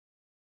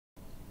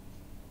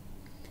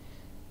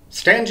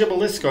Stan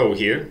Gibilisco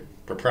here,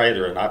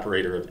 proprietor and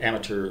operator of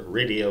amateur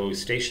radio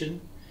station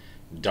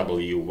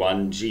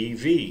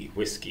W1GV,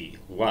 Whiskey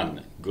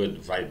 1, Good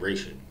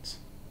Vibrations.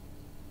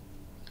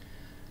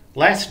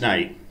 Last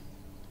night,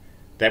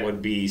 that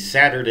would be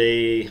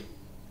Saturday,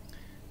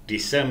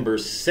 December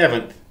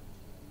 7th,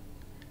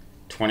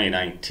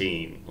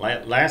 2019.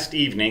 Last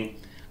evening,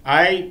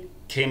 I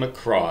came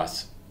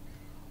across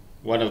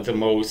one of the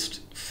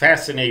most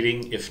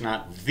fascinating, if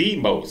not the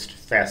most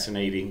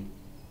fascinating,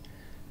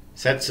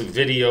 sets of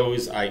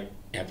videos I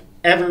have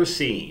ever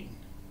seen.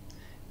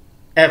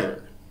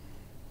 Ever.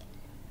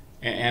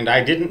 And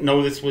I didn't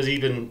know this was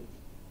even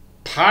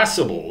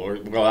possible, or,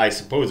 well, I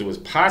suppose it was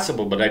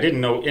possible, but I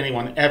didn't know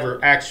anyone ever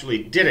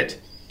actually did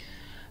it.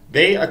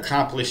 They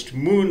accomplished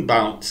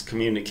moonbounce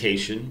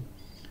communication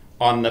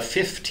on the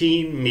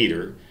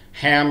 15-meter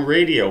ham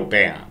radio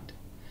band.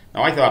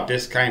 Now, I thought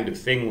this kind of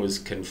thing was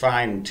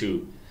confined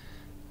to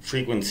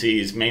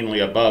frequencies mainly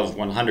above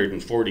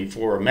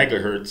 144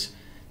 megahertz,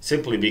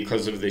 simply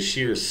because of the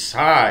sheer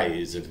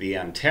size of the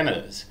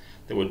antennas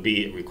that would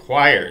be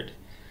required,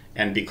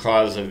 and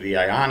because of the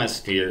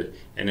ionosphere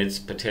and its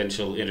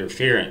potential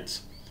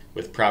interference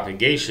with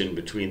propagation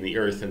between the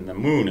Earth and the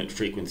Moon at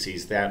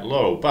frequencies that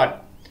low.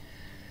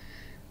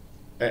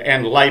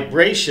 And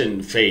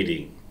libration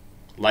fading,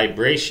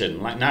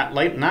 libration, not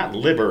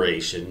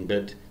liberation,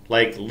 but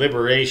like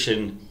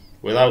liberation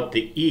without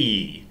the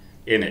E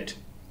in it.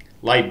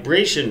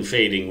 Libration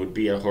fading would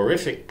be a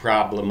horrific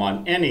problem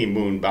on any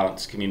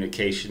moonbounce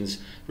communications,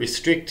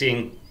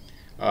 restricting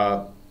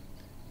the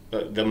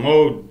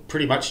mode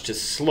pretty much to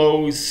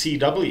slow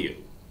CW,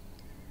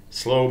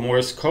 slow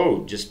Morse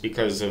code, just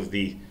because of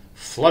the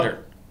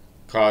flutter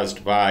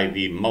caused by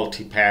the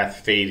multipath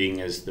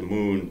fading as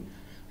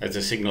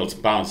the signals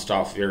bounced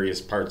off various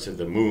parts of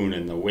the moon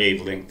and the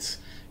wavelengths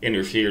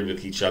interfered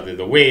with each other.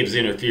 The waves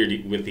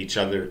interfered with each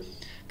other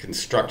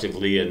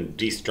constructively and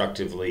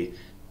destructively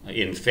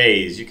in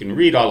phase. You can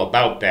read all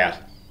about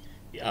that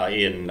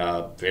in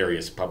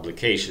various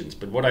publications.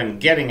 But what I'm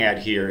getting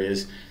at here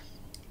is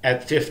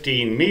at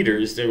 15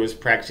 meters there was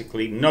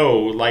practically no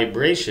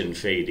libration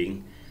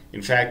fading.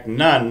 In fact,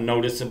 none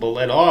noticeable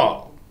at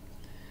all.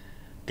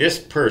 This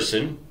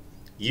person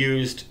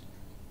used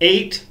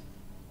 8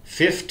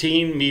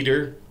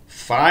 15-meter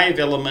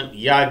 5-element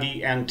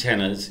Yagi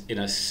antennas in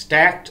a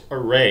stacked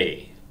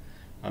array.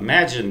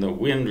 Imagine the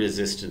wind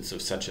resistance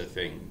of such a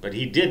thing. But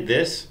he did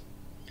this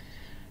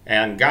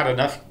and got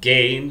enough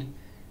gain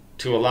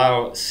to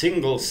allow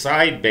single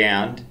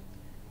sideband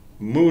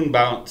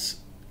moonbounce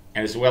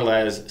as well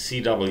as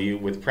CW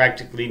with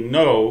practically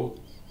no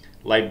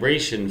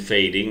libration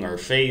fading or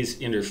phase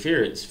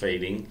interference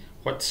fading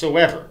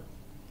whatsoever.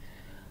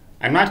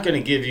 I'm not going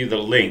to give you the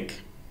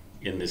link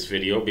in this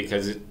video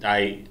because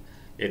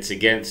it's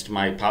against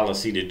my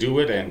policy to do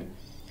it, and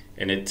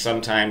it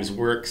sometimes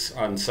works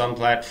on some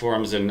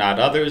platforms and not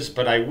others,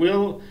 but I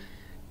will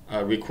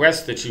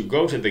request that you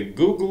go to the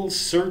Google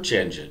search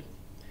engine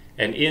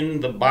and in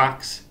the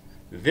box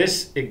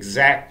this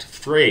exact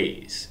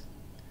phrase,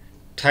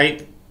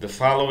 type the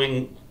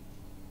following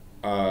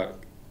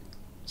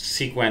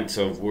sequence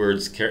of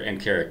words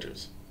and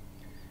characters: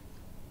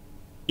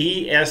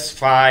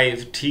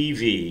 ES5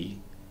 TV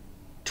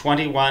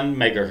 21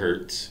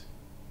 megahertz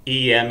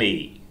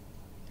EME.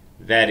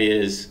 That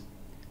is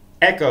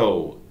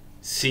Echo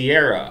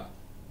Sierra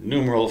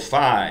numeral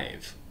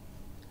 5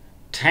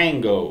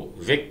 Tango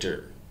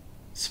Victor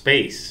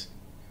space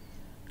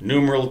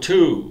numeral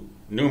 2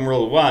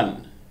 numeral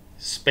 1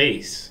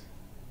 space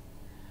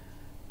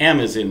M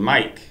is in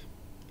Mike,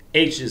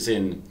 H is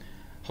in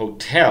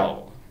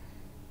hotel,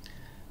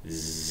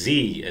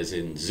 Z as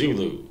in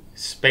Zulu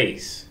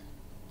space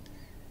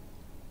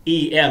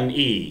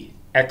EME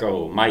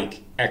Echo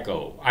Mike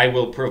Echo. I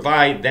will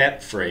provide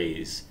that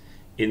phrase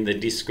in the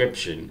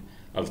description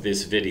of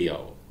this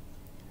video.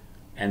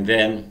 And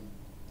then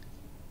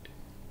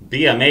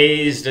be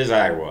amazed as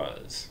I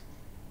was.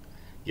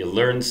 You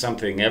learn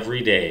something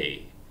every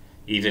day,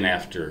 even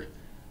after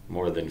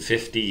more than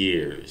 50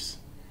 years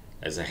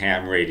as a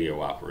ham radio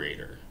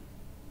operator.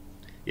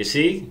 You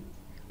see,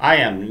 I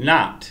am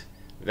not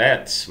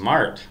that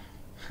smart.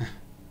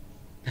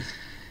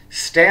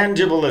 Stan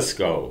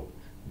Gibilisco,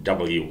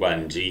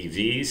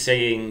 W1GV,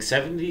 saying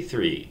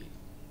 73,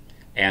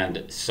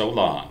 and so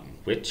long,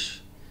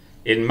 which,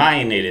 in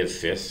my native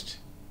fist,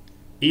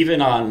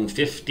 even on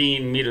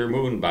 15-meter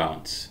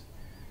moonbounce,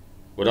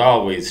 would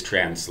always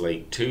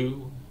translate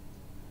to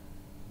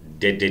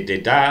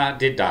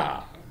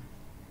da-da-da-da-da-da.